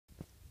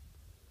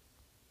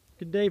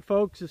Good day,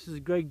 folks. This is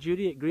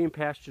Judy at Green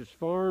Pastures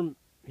Farm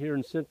here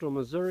in central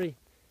Missouri,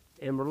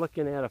 and we're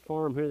looking at a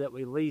farm here that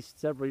we leased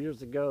several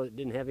years ago that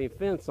didn't have any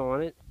fence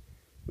on it.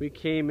 We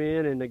came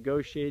in and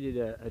negotiated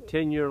a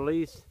 10-year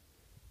lease,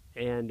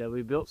 and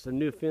we built some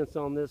new fence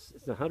on this.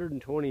 It's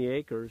 120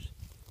 acres,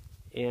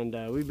 and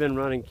we've been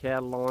running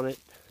cattle on it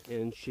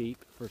and sheep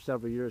for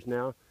several years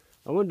now.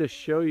 I wanted to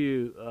show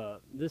you,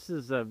 this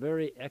is a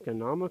very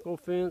economical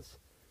fence.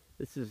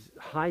 This is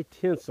high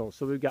tensile,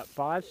 so we've got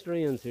 5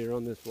 strands here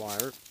on this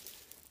wire.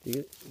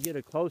 You get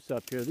a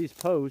close-up here. These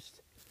posts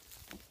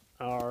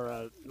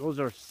are, those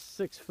are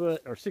 6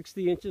 foot or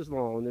 60 inches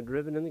long. They're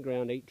driven in the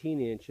ground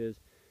 18 inches.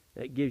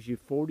 That gives you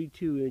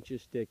 42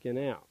 inches sticking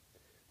out.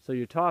 So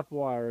your top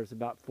wire is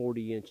about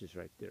 40 inches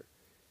right there.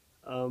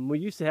 We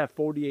used to have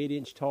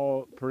 48-inch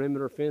tall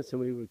perimeter fence,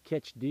 and we would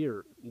catch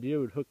deer.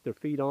 Deer would hook their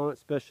feet on it,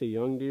 especially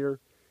young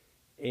deer,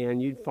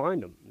 and you'd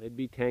find them. They'd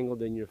be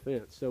tangled in your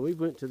fence. So we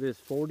went to this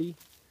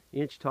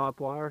 40-inch top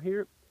wire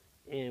here,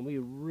 and we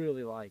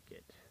really like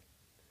it.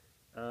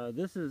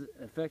 This is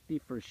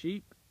effective for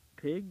sheep,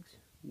 pigs,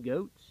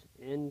 goats,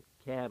 and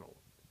cattle.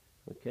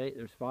 Okay,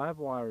 there's 5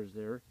 wires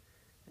there,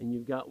 and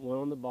you've got one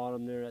on the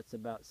bottom there that's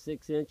about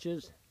 6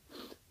 inches.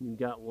 You've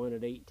got one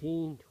at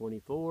 18,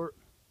 24,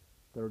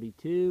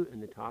 32,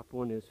 and the top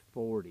one is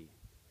 40.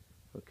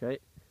 Okay,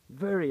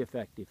 very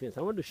effective fence.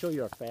 I wanted to show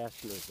you our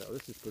fasteners though.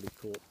 This is pretty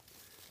cool.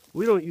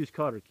 We don't use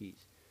cotter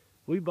keys.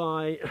 We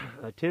buy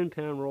a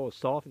 10-pound roll of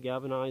soft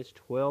galvanized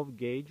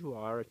 12-gauge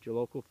wire at your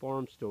local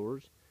farm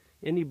stores,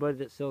 anybody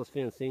that sells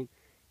fencing,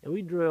 and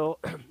we drill,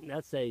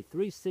 that's a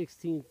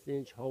 3/16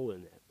 inch hole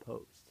in that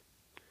post.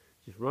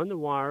 Just run the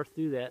wire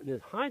through that, and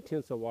this high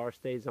tensile wire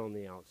stays on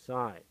the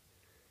outside.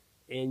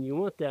 And you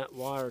want that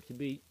wire to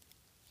be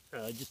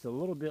just a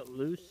little bit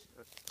loose.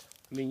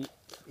 I mean,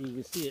 you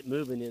can see it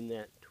moving in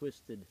that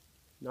twisted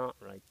knot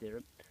right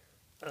there.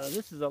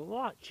 This is a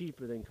lot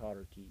cheaper than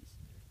cotter keys.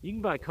 You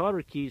can buy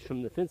cotter keys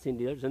from the fencing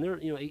dealers, and they're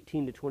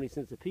 18 to 20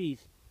 cents a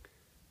piece.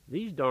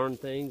 These darn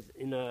things,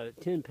 in a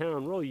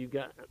 10-pound roll, you've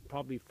got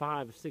probably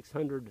 500 or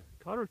 600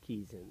 cotter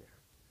keys in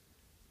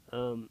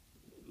there.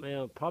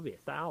 Well, probably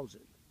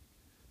 1,000.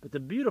 But the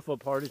beautiful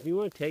part is if you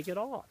want to take it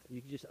off,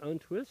 you can just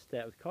untwist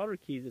that. With cotter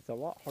keys, it's a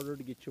lot harder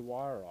to get your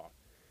wire off.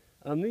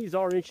 These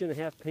are 1.5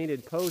 inch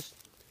painted posts.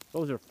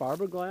 Those are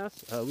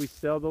fiberglass. We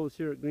sell those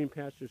here at Green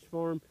Pastures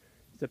Farm.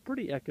 It's a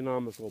pretty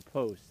economical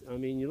post. I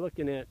mean, you're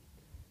looking at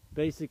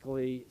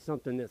basically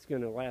something that's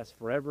going to last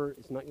forever.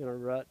 It's not going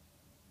to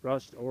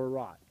rust or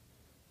rot.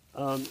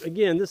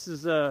 Again, this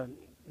is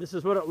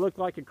what it looked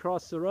like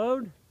across the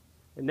road,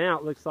 and now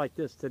it looks like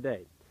this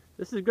today.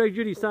 This is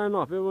Judy signing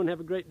off. Everyone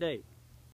have a great day.